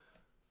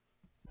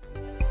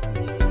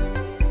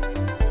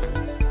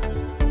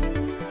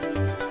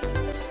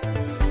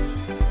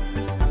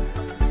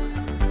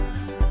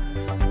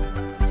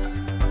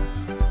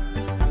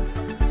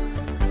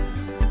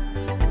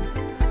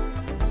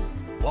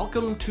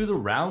Welcome to the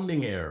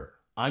Rounding Error.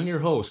 I'm your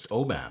host,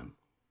 OBAN.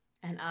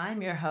 And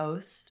I'm your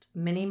host,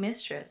 Mini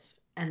Mistress.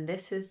 And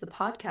this is the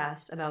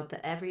podcast about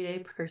the everyday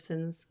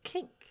person's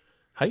kink.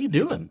 How you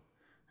doing?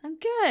 I'm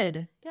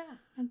good. Yeah,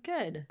 I'm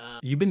good.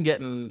 You've been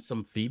getting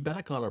some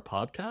feedback on our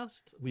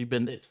podcast.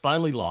 It's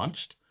finally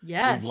launched.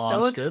 Yes,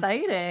 so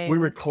exciting. We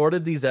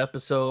recorded these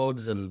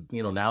episodes and,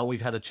 now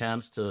we've had a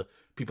chance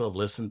people have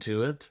listened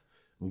to it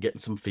and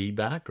getting some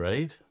feedback,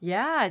 right?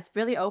 Yeah, it's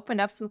really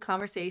opened up some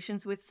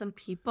conversations with some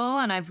people,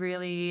 and I've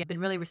really been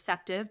really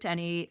receptive to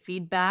any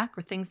feedback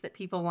or things that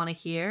people want to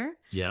hear.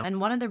 Yeah. And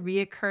one of the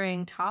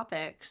reoccurring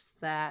topics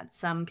that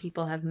some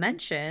people have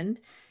mentioned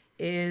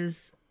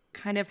is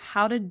kind of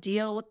how to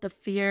deal with the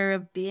fear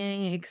of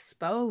being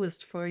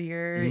exposed for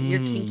your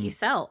kinky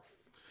self.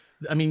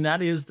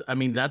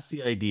 That's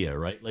the idea,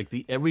 right? Like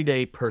the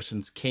everyday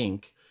person's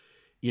kink,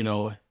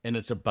 and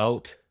it's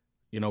about,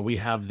 we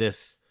have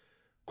this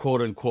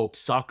quote unquote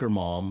soccer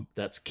mom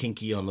that's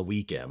kinky on the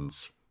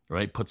weekends,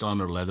 right? Puts on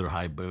her leather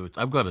high boots.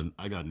 I got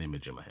an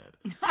image in my head.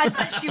 I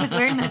thought she was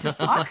wearing that to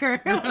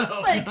soccer.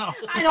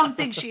 I don't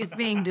think she's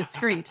being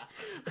discreet.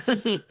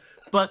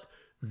 But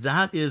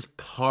that is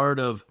part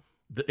of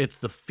it's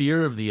the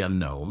fear of the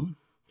unknown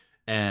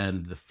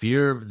and the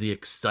fear of the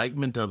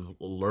excitement of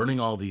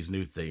learning all these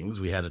new things.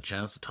 We had a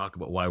chance to talk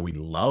about why we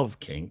love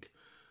kink,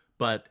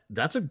 but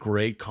that's a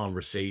great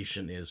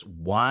conversation, is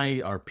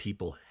why are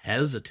people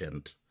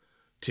hesitant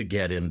to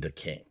get into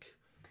kink?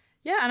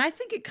 Yeah, and I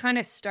think it kind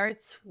of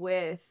starts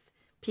with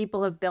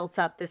people have built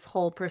up this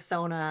whole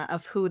persona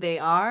of who they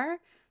are,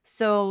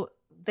 so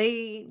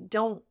they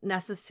don't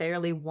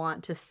necessarily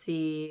want to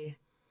see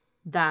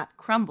that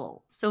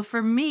crumble. So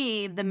for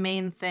me, the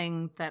main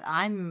thing that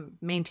I'm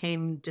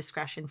maintaining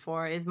discretion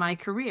for is my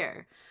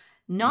career.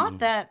 Not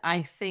that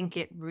I think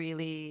it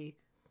really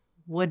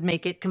would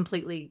make it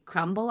completely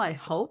crumble, I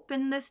hope,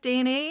 in this day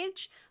and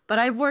age, but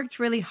I've worked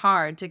really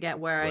hard to get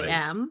where I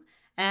am,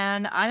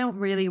 and I don't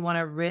really want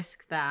to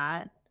risk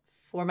that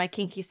for my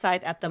kinky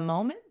side at the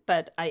moment,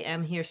 but I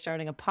am here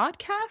starting a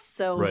podcast,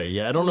 so right.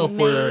 Yeah, I don't know if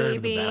we're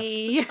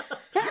the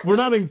best. We're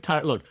not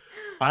entirely. Look,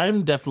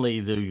 I'm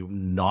definitely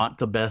not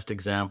the best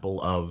example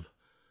of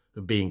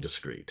being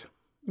discreet.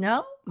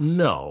 No?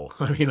 No.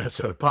 That's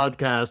a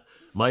podcast.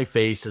 My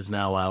face is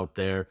now out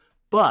there.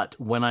 But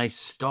when I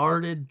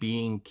started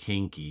being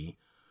kinky,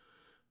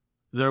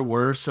 there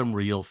were some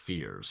real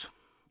fears.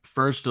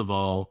 First of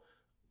all,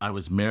 I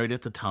was married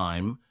at the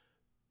time.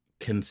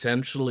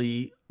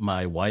 Consensually,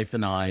 my wife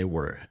and I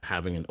were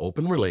having an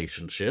open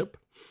relationship.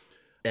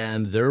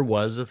 And there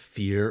was a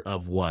fear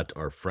of what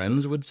our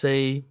friends would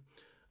say,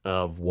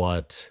 of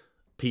what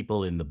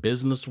people in the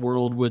business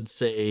world would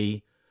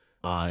say.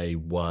 I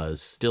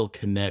was still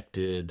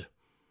connected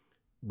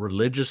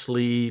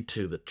religiously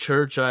to the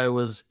church I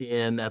was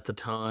in at the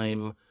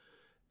time.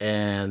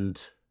 And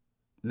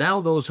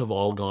now those have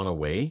all gone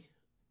away.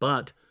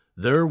 But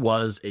there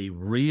was a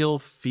real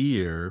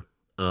fear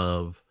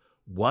of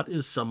what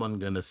is someone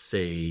going to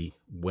say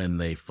when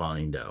they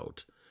find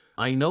out.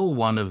 I know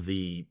one of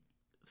the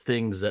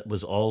things that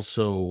was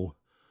also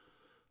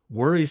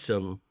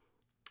worrisome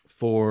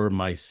for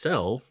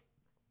myself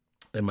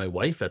and my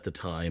wife at the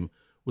time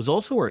was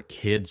also our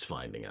kids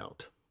finding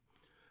out.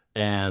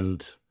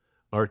 And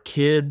our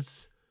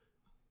kids,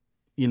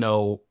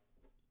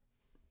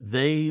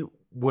 they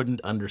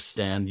wouldn't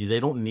understand you.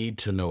 They don't need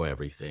to know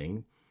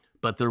everything.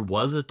 But there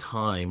was a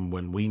time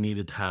when we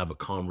needed to have a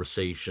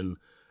conversation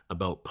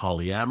about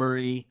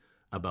polyamory,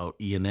 about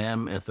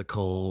E&M,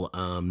 ethical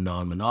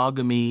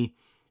non-monogamy,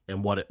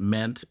 and what it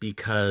meant,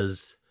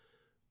 because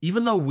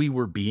even though we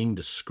were being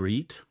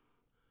discreet,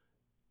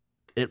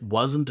 it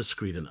wasn't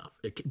discreet enough.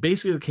 It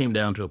basically came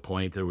down to a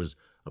point. There was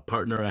a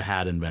partner I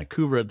had in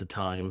Vancouver at the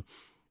time,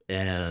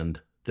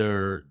 and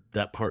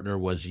that partner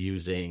was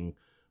using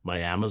my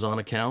Amazon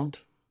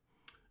account.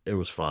 It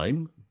was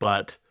fine,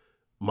 but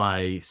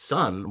my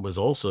son was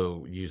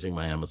also using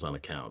my Amazon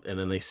account. And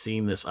then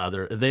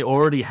they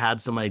already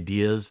had some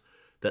ideas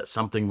that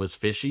something was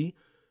fishy.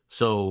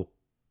 So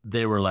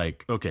they were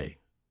like, okay,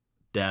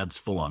 dad's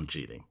full on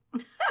cheating.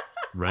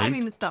 Right?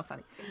 It's not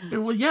funny.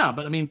 Well, yeah,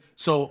 but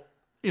so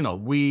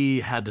we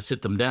had to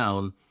sit them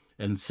down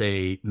and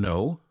say,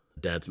 no,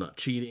 dad's not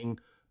cheating,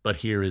 but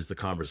here is the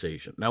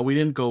conversation. Now, we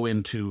didn't go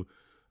into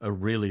a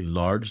really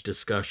large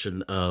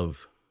discussion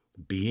of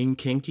being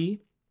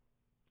kinky.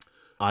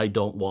 I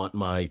don't want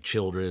my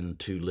children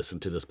to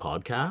listen to this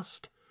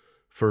podcast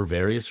for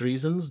various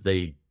reasons.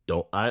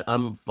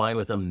 I'm fine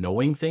with them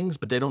knowing things,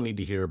 but they don't need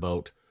to hear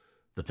about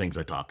the things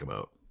I talk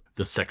about.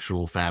 The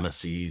sexual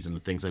fantasies and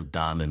the things I've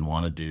done and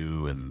want to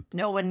do. And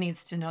no one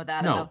needs to know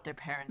that about their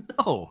parents.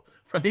 No,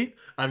 right?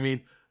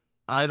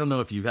 I don't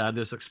know if you've had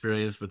this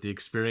experience, but the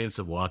experience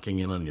of walking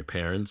in on your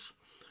parents.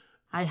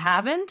 I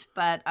haven't,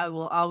 but I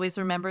will always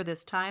remember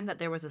this time that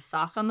there was a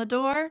sock on the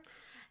door.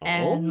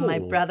 And my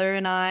brother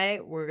and I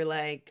were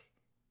like,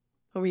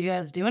 what were you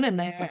guys doing in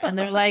there? And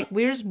they're like,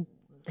 we're just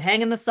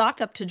hanging the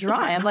sock up to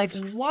dry. I'm like,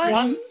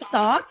 one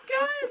sock,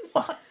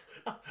 guys?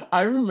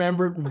 I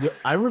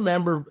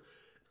remember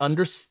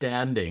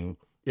understanding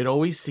it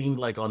always seemed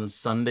like on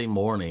Sunday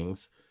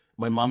mornings,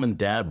 my mom and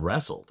dad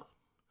wrestled.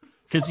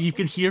 Because you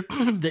could hear,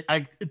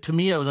 to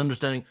me, I was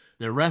understanding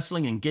they're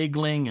wrestling and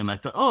giggling, and I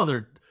thought, oh,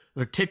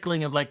 they're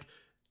tickling, and like,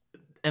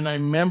 and I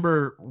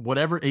remember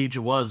whatever age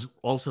it was,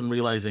 all of a sudden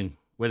realizing,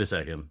 wait a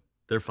second,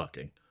 they're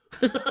fucking,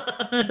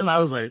 and I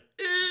was like,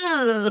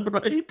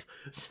 right.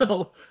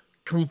 So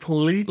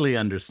completely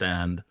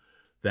understand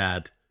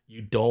that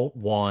you don't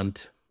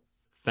want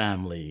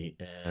family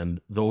and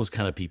those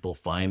kind of people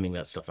finding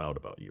that stuff out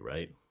about you,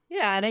 right?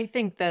 Yeah, and I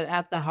think that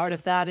at the heart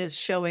of that is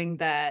showing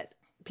that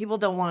people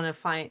don't want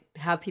to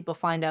have people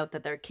find out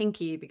that they're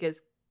kinky,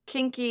 because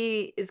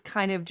kinky is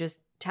kind of just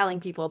telling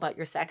people about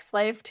your sex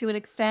life to an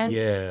extent. So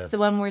Yes.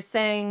 when we're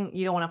saying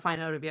you don't want to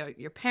find out about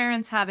your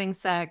parents having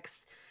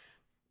sex,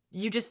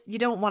 you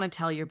don't want to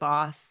tell your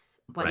boss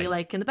what you Right.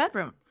 like in the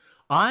bedroom.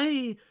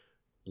 I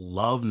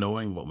love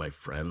knowing what my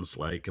friends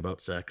like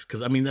about sex,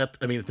 because I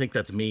think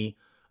that's me.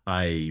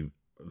 I'm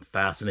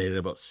fascinated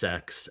about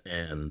sex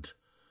and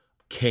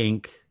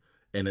kink,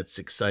 and it's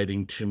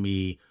exciting to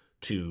me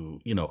to,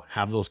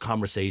 have those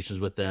conversations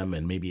with them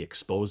and maybe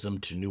expose them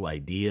to new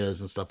ideas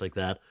and stuff like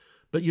that.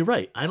 But you're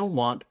right. I don't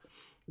want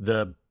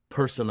the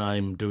person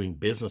I'm doing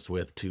business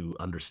with to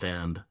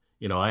understand.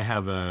 I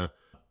have a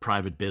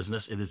private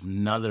business. It is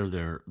none of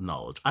their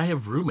knowledge. I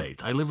have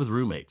roommates. I live with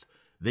roommates.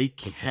 They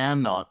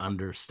cannot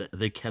understand.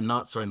 They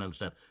cannot, sorry, not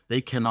understand.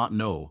 They cannot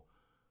know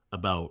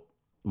about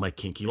my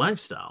kinky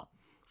lifestyle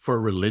for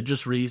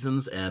religious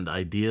reasons and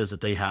ideas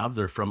that they have.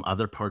 They're from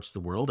other parts of the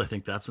world. I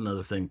think that's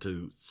another thing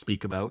to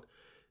speak about.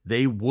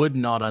 They would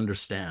not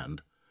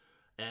understand.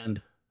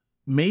 And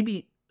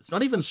maybe it's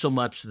not even so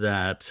much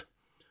that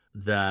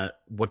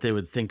what they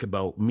would think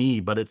about me,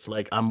 but it's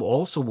like I'm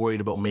also worried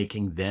about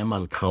making them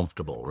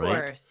uncomfortable, Of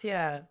right? course,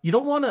 yeah. You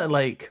don't want to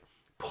like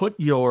put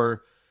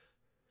your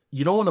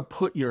you don't want to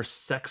put your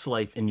sex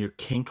life and your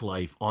kink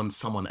life on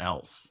someone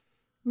else,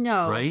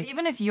 No, right?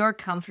 even if you're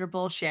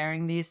comfortable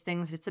sharing these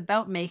things, it's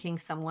about making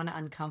someone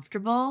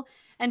uncomfortable.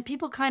 And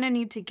people kind of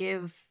need to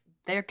give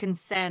their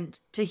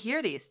consent to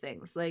hear these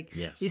things. Like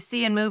you Yes.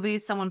 see in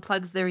movies, someone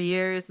plugs their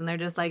ears and they're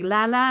just like,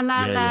 la, la,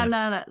 la, Yeah, la, yeah.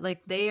 la, la.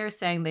 Like they are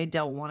saying they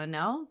don't want to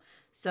know.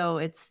 So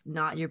it's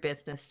not your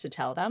business to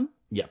tell them.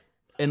 Yeah.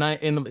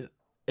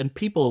 And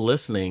people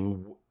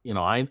listening,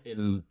 I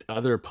in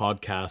other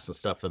podcasts and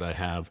stuff that I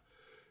have,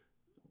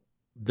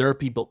 there are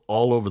people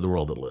all over the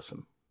world that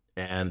listen.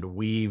 And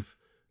we've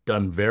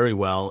done very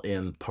well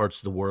in parts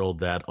of the world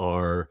that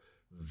are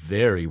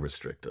very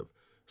restrictive.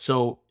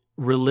 So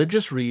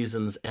religious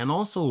reasons and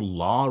also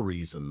law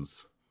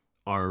reasons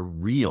are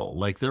real.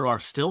 Like there are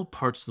still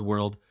parts of the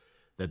world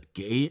that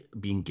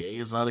being gay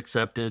is not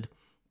accepted,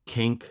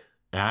 kink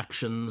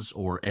actions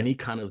or any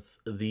kind of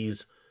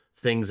these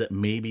things that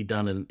may be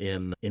done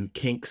in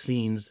kink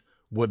scenes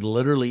would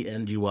literally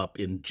end you up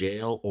in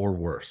jail or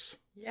worse.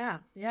 Yeah,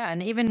 yeah.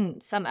 And even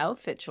some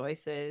outfit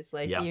choices,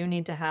 like Yeah. you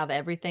need to have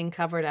everything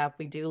covered up.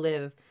 We do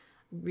live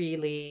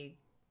really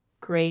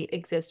great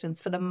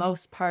existence for the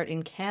most part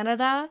in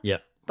Canada, Yeah.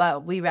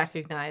 but we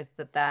recognize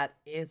that that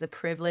is a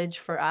privilege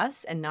for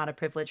us and not a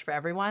privilege for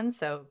everyone.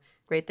 So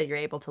great that you're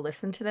able to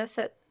listen to this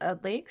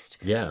at least.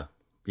 Yeah.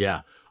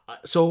 Yeah.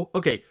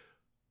 Okay.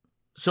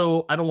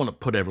 So I don't want to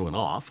put everyone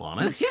off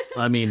on it.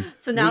 I mean,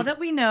 So now that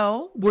we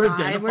know we're why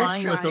we're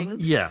identifying with them. trying.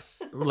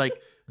 Yes. Like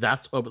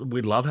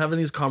we love having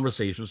these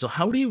conversations. So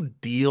how do you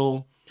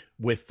deal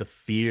with the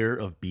fear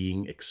of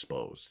being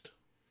exposed?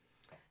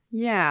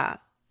 Yeah.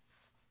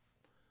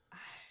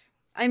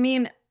 I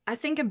mean, I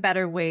think a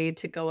better way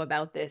to go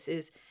about this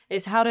is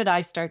how did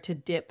I start to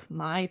dip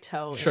my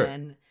toe Sure.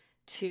 in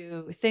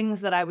to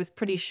things that I was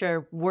pretty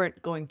sure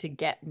weren't going to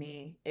get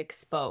me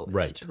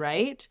exposed,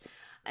 right?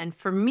 And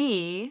for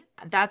me,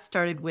 that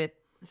started with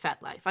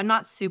FetLife. I'm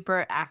not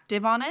super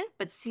active on it,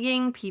 but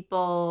seeing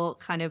people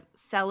kind of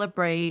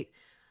celebrate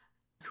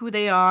who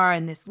they are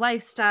in this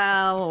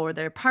lifestyle or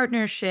their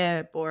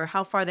partnership or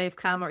how far they've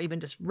come or even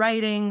just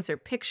writings or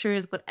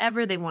pictures,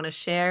 whatever they want to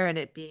share and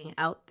it being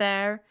out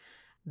there.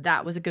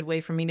 That was a good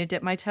way for me to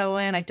dip my toe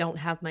in. I don't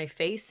have my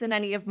face in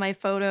any of my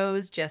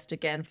photos, just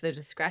again for the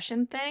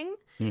discretion thing.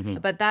 Hmm.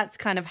 But that's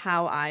kind of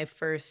how I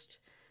first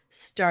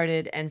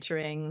started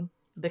entering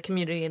the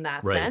community in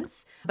that Right.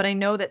 sense. But I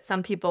know that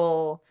some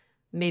people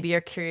maybe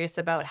are curious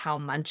about how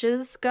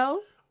munches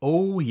go.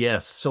 Oh,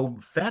 yes. So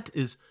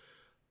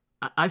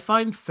I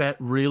find FET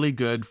really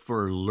good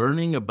for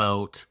learning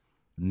about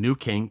new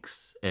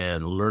kinks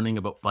and learning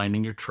about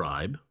finding your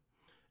tribe.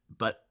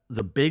 But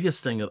the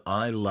biggest thing that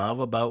I love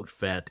about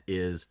FET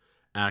is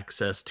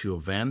access to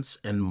events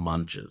and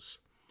munches.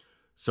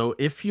 So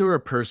if you're a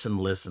person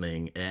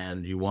listening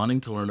and you're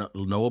wanting to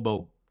know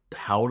about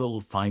how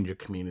to find your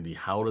community,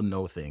 how to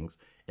know things,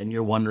 and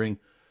you're wondering,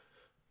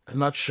 I'm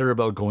not sure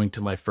about going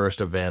to my first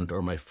event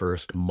or my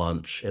first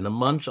munch. And a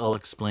munch, I'll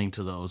explain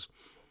to those,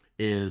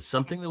 is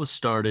something that was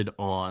started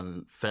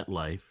on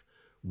FetLife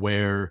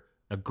where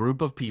a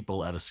group of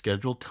people at a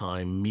scheduled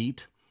time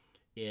meet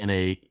in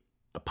a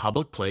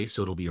public place.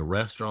 So it'll be a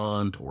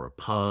restaurant or a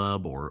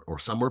pub or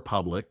somewhere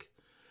public,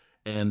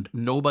 and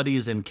nobody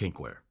is in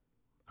kinkwear.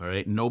 All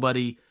right.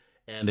 Nobody,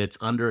 and it's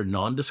under a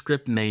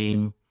nondescript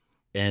name,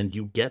 and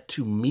you get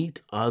to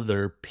meet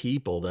other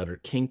people that are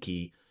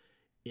kinky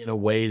in a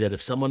way that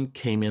if someone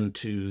came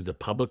into the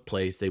public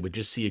place, they would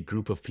just see a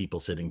group of people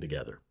sitting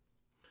together.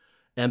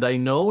 And I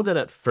know that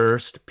at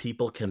first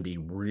people can be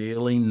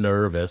really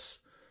nervous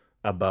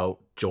about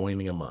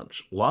joining a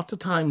munch. Lots of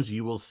times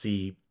you will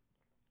see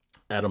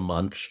at a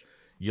munch,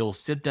 you'll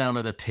sit down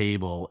at a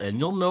table and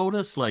you'll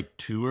notice like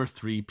 2 or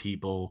 3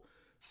 people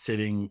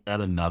sitting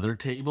at another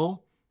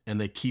table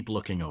and they keep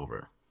looking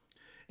over.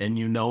 And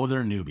you know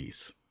they're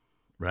newbies,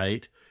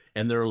 right?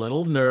 And they're a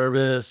little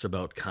nervous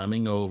about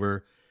coming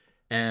over.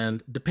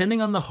 And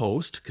depending on the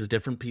host, because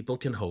different people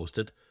can host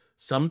it,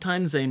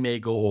 sometimes they may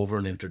go over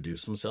and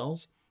introduce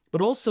themselves.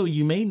 But also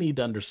you may need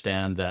to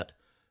understand that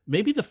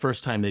maybe the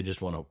first time they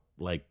just want to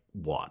like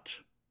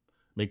watch.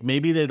 Like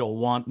maybe they don't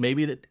want,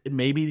 maybe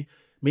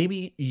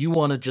you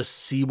want to just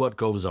see what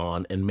goes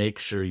on and make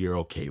sure you're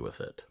okay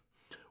with it.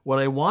 What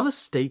I want to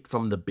state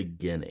from the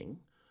beginning,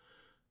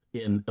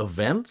 in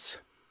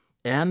events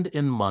and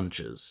in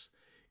munches,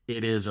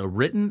 it is a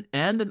written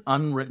and an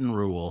unwritten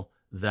rule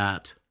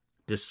that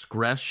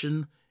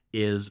discretion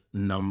is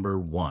number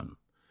one.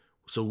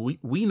 So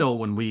we know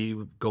when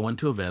we go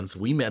into events,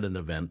 we met an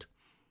event,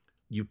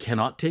 you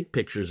cannot take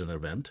pictures in an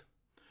event.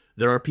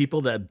 There are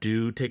people that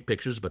do take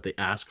pictures, but they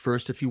ask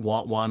first if you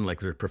want one,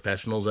 like there are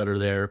professionals that are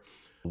there.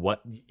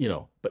 But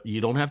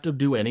you don't have to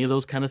do any of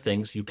those kind of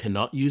things. You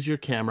cannot use your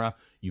camera.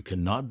 You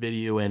cannot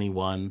video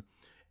anyone.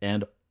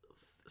 And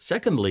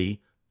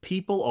secondly,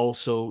 people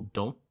also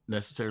don't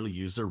necessarily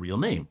use their real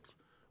names.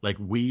 Like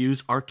we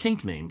use our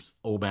kink names,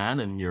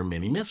 OBAN and your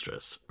mini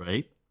mistress,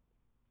 right?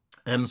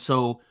 And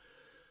so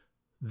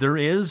there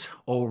is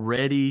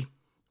already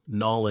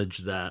knowledge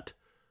that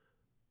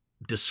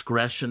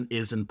discretion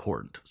is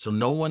important. So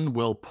no one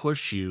will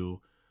push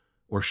you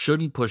or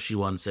shouldn't push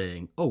you on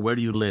saying, oh, where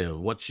do you live?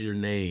 What's your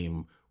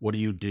name? What do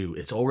you do?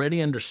 It's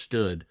already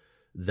understood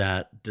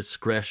that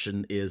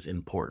discretion is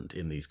important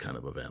in these kind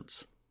of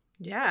events.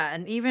 Yeah.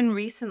 And even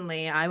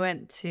recently, I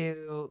went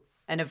to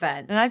an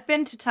event, and I've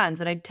been to tons,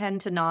 and I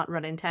tend to not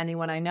run into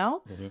anyone I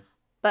know. Mm-hmm.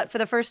 But for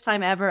the first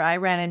time ever, I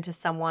ran into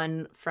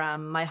someone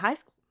from my high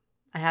school.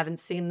 I haven't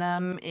seen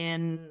them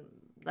in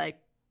like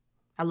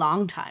a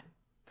long time.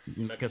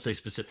 You're not going to say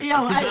specifically.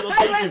 Yeah,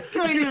 I was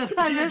going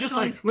to just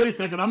like, wait a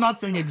second, I'm not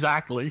saying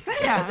exactly.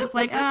 Yeah, it's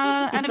like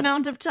an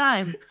amount of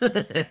time.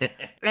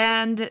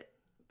 And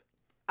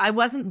I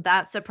wasn't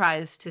that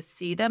surprised to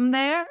see them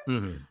there,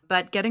 mm-hmm.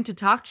 but getting to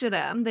talk to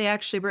them, they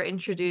actually were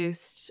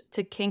introduced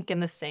to kink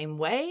in the same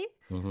way,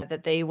 mm-hmm.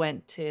 that they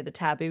went to the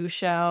Taboo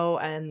show.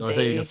 And I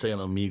thought you were going to say an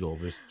Omegle.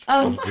 There's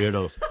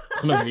weirdos.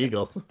 An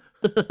Omegle.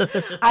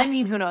 I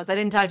mean, who knows? I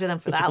didn't talk to them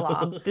for that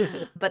long.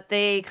 But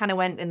they kind of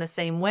went in the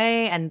same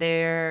way, and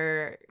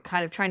they're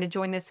kind of trying to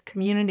join this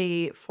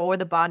community for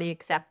the body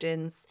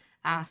acceptance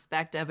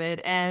aspect of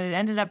it. And it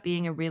ended up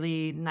being a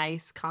really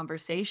nice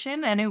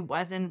conversation, and it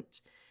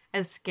wasn't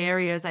as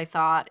scary as I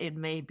thought it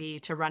may be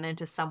to run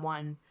into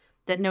someone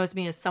that knows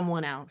me as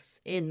someone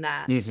else in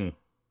that mm-hmm.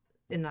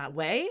 in that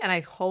way. And I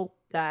hope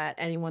that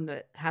anyone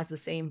that has the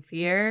same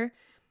fear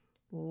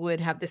would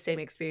have the same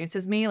experience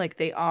as me. Like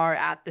they are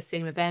at the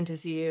same event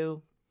as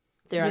you.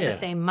 They're at the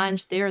same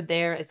munch. They're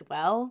there as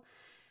well.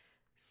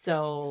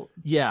 So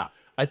yeah,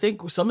 I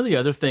think some of the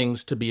other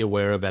things to be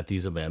aware of at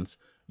these events,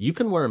 you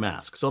can wear a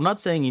mask. So I'm not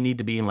saying you need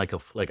to be in like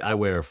I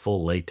wear a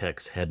full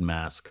latex head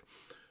mask,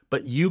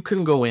 but you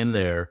can go in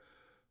there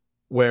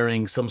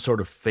wearing some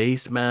sort of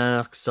face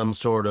mask, some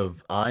sort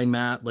of eye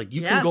mask. Like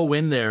you can go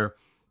in there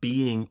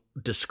being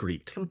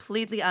discreet.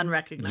 Completely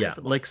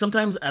unrecognizable. Yeah, like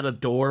sometimes at a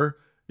door,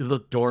 the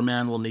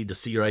doorman will need to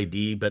see your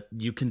ID, but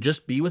you can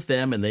just be with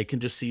them and they can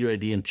just see your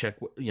ID and check,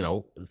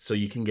 so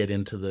you can get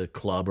into the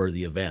club or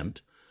the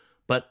event.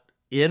 But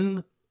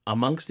in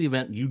amongst the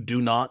event, you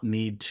do not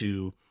need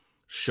to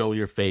show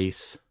your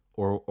face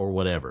or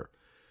whatever.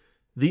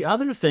 The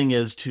other thing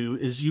is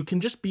you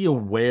can just be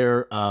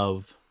aware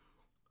of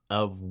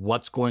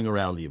what's going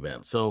around the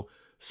event. So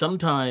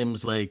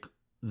sometimes like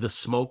the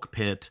smoke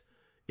pit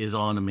is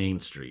on a main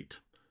street.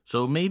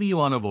 So maybe you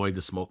want to avoid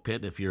the smoke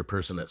pit if you're a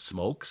person that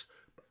smokes.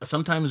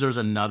 Sometimes there's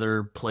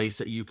another place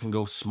that you can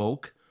go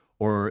smoke,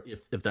 or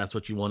if that's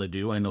what you want to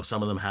do. I know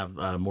some of them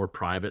have more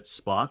private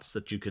spots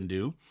that you can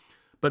do,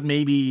 but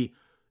maybe,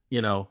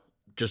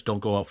 just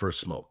don't go out for a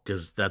smoke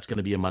because that's going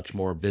to be a much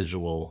more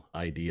visual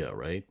idea,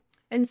 right?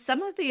 And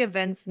some of the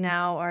events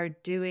now are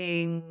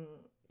doing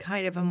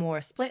kind of a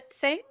more split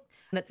thing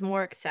that's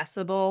more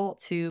accessible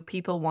to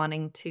people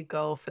wanting to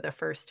go for the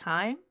first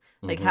time,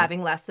 like mm-hmm.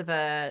 having less of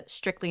a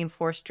strictly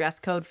enforced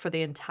dress code for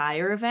the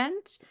entire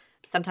event.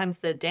 Sometimes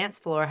the dance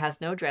floor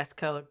has no dress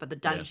code, but the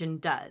dungeon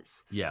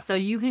does. Yeah. So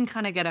you can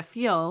kind of get a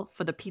feel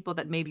for the people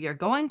that maybe are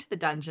going to the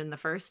dungeon the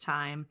first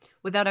time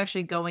without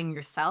actually going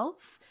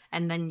yourself.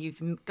 And then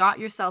you've got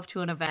yourself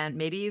to an event.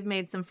 Maybe you've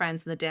made some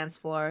friends in the dance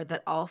floor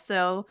that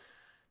also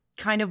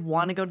kind of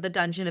want to go to the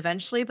dungeon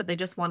eventually, but they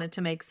just wanted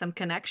to make some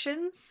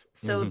connections.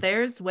 So mm-hmm.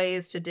 there's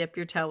ways to dip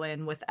your toe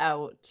in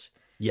without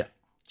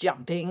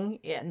jumping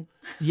in.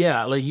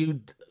 Yeah,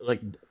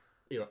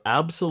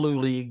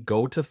 absolutely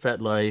go to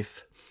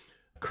FetLife,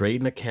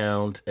 create an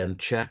account, and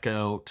check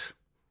out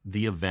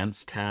the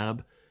events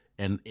tab.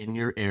 And in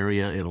your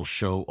area, it'll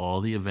show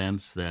all the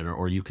events that are,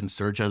 or you can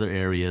search other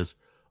areas,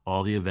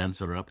 all the events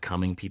that are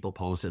upcoming. People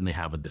post it, and they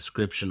have a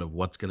description of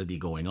what's going to be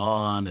going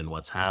on and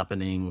what's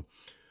happening.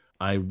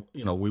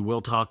 We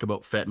will talk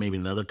about FET maybe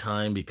another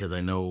time, because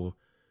I know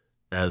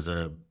as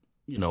an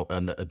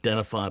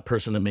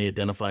person that may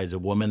identify as a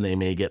woman, they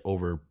may get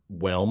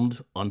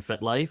overwhelmed on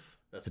FetLife.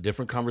 That's a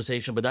different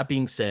conversation. But that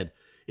being said,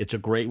 it's a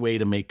great way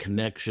to make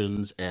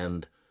connections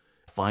and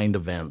find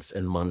events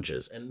and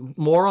munches. And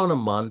more on a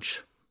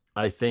munch,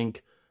 I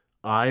think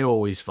I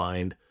always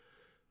find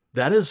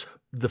that is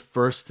the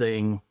first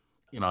thing.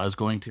 I was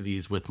going to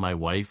these with my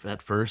wife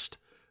at first.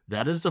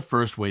 That is the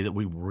first way that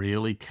we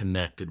really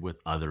connected with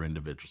other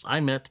individuals. I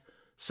met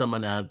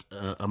someone at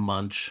a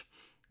munch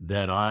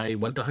that I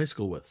went to high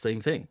school with, same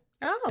thing.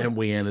 Oh. And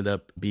we ended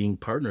up being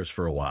partners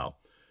for a while.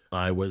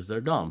 I was their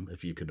dom,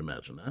 if you could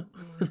imagine that.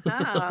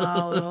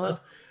 Wow.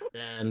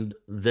 And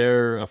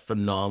they're a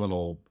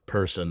phenomenal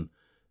person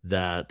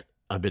that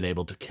I've been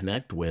able to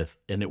connect with.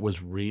 And it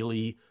was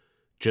really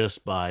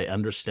just by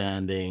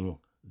understanding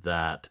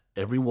that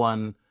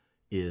everyone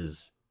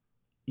is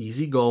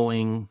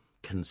easygoing,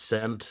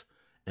 consent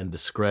and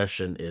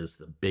discretion is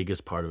the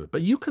biggest part of it.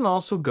 But you can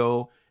also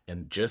go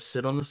and just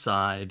sit on the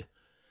side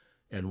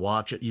and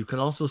watch it. You can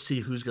also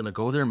see who's going to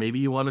go there. Maybe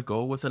you want to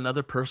go with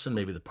another person,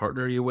 maybe the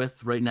partner you're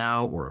with right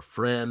now, or a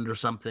friend or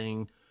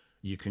something.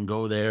 You can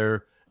go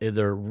there.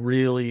 They're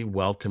really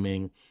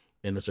welcoming,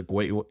 and it's a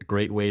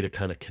great way to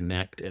kind of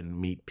connect and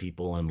meet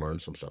people and learn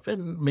some stuff.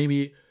 And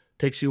maybe it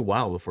takes you a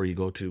while before you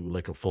go to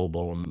like a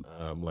full-blown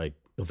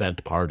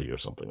event party or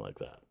something like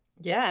that.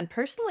 Yeah, and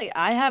personally,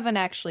 I haven't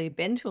actually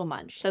been to a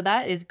munch, so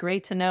that is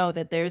great to know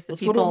that there's the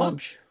Let's people. go to a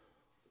munch.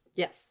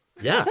 Yes.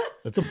 Yeah,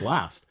 it's a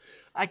blast.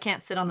 I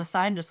can't sit on the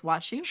side and just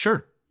watch you.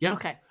 Sure. Yeah.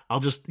 Okay.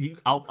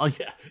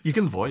 Yeah, you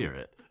can voyeur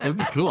it. It'd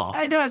be cool.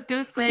 I know. I was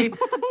gonna say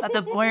that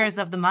the voyeurs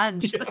of the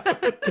munch.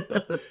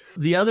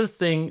 The other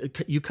thing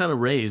you kind of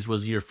raised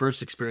was your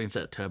first experience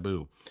at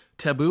Taboo.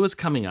 Taboo is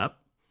coming up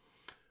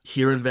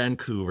here in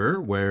Vancouver,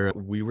 where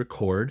we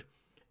record.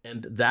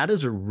 And that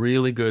is a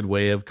really good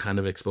way of kind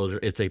of exposure.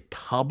 It's a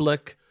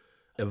public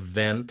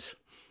event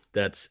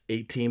that's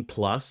 18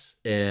 plus,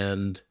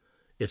 and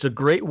it's a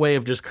great way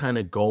of just kind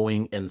of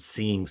going and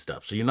seeing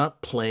stuff. So you're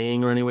not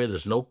playing or anyway.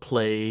 There's no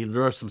play.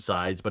 There are some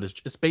sides, but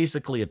it's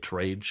basically a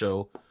trade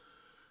show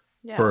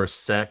for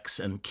sex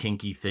and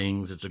kinky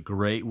things. It's a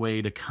great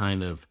way to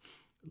kind of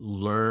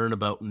learn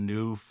about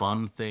new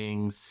fun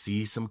things,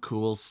 see some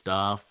cool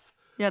stuff.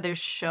 Yeah, there's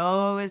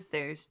shows,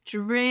 there's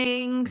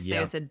drinks,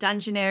 there's a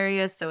dungeon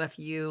area. So if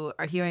you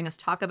are hearing us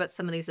talk about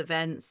some of these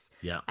events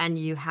and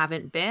you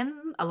haven't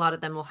been, a lot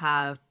of them will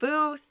have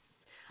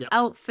booths,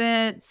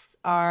 outfits,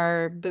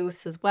 are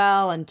booths as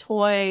well, and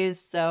toys.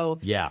 So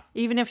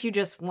even if you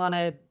just want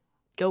to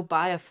go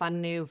buy a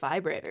fun new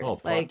vibrator, we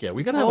gotta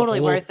totally have a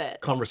whole worth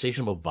it.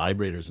 Conversation about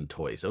vibrators and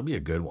toys. That'll be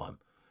a good one.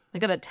 I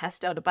gotta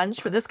test out a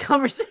bunch for this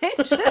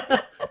conversation.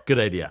 Good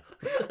idea.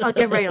 I'll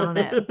get right on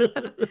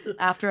it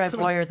after I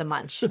voyeur the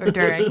munch or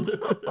during.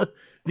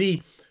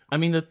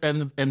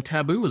 And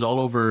Taboo is all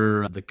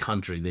over the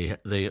country.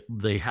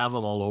 They have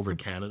them all over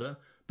Canada,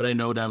 but I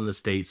know down in the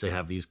States they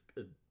have these.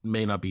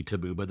 May not be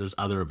Taboo, but there's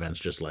other events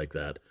just like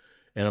that,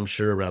 and I'm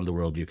sure around the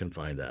world you can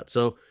find that.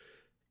 So,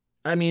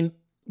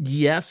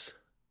 yes,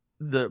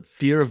 the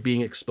fear of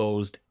being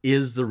exposed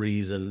is the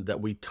reason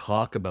that we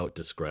talk about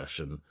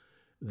discretion,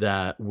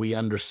 that we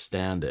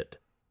understand it.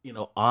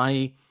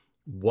 I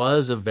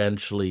was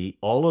eventually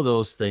all of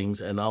those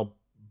things, and I'll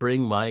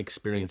bring my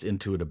experience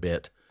into it a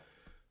bit.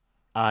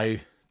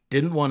 I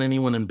didn't want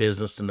anyone in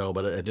business to know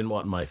about it. I didn't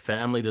want my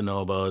family to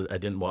know about it. I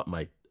didn't want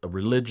my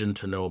religion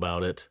to know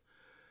about it.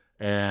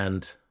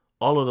 And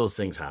all of those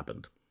things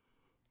happened.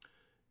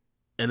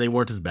 And they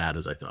weren't as bad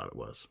as I thought it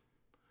was.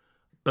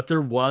 But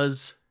there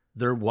was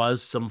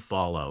some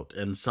fallout.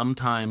 And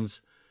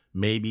sometimes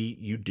maybe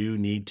you do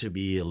need to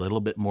be a little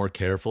bit more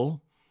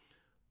careful.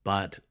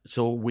 But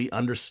so we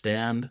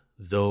understand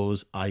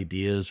those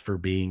ideas for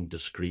being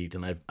discreet.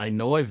 And I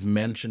know I've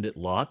mentioned it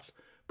lots,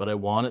 but I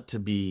want it to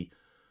be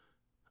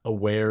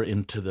aware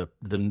into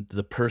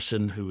the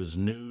person who is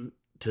new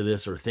to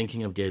this or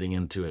thinking of getting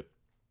into it.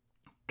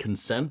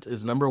 Consent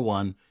is number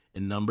one,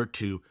 and number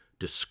two,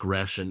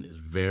 discretion is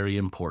very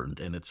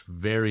important, and it's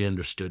very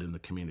understood in the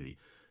community.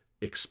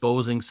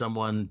 Exposing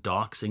someone,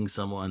 doxing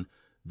someone,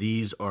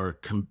 these are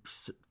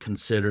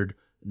considered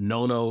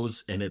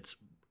no-nos, and it's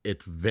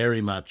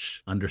very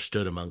much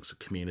understood amongst the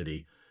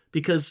community,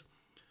 because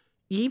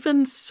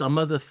even some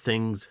of the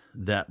things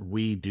that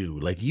we do,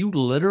 like you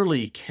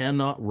literally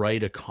cannot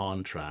write a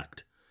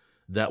contract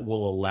that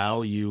will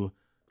allow you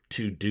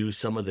to do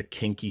some of the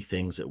kinky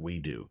things that we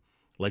do.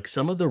 Like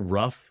some of the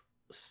rough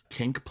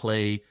kink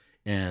play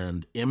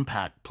and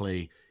impact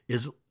play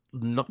is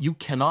no, you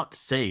cannot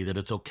say that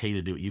it's okay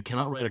to do it. You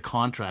cannot write a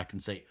contract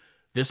and say,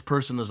 this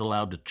person is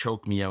allowed to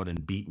choke me out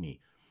and beat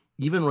me.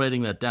 even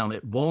writing that down,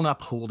 it won't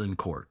uphold in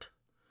court.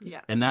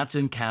 Yeah. And that's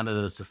in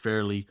Canada. It's a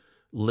fairly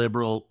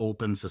liberal,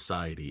 open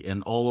society.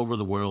 And all over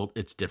the world,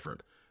 it's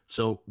different.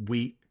 So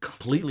we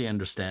completely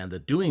understand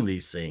that doing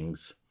these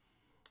things,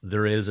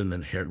 there is an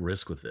inherent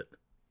risk with it.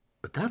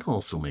 But that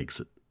also makes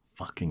it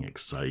fucking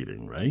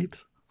exciting, right?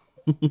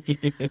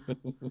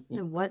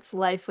 And what's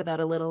life without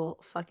a little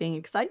fucking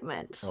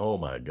excitement? Oh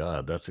my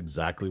God, that's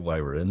exactly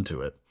why we're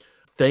into it.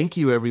 Thank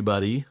you,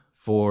 everybody,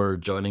 for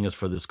joining us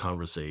for this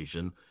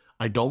conversation.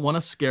 I don't want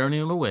to scare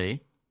anyone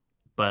away,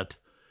 but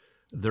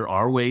there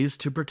are ways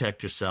to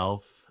protect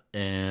yourself,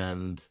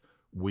 and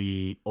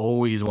we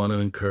always want to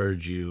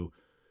encourage you,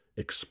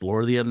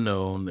 explore the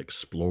unknown,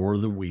 explore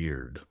the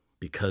weird,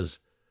 because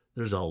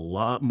there's a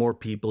lot more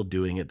people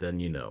doing it than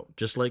you know,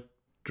 just like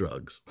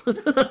drugs.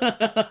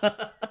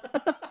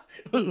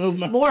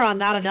 More on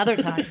that another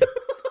time.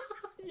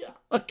 Yeah,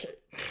 okay.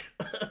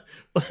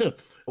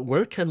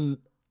 Where can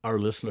our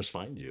listeners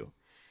find you?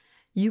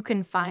 You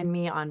can find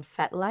me on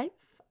FetLife.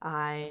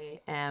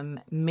 I am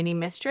Mini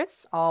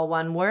Mistress, all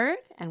one word.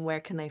 And where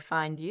can they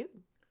find you?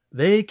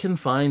 They can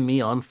find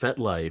me on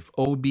FetLife,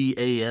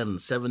 OBAN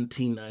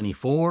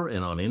 1794,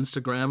 and on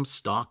Instagram,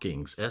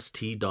 Stalkings,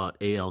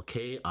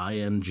 st.alkings.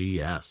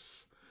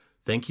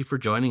 Thank you for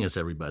joining us,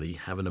 everybody.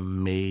 Have an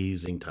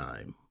amazing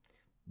time.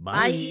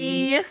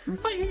 Bye. Bye.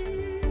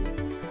 Bye.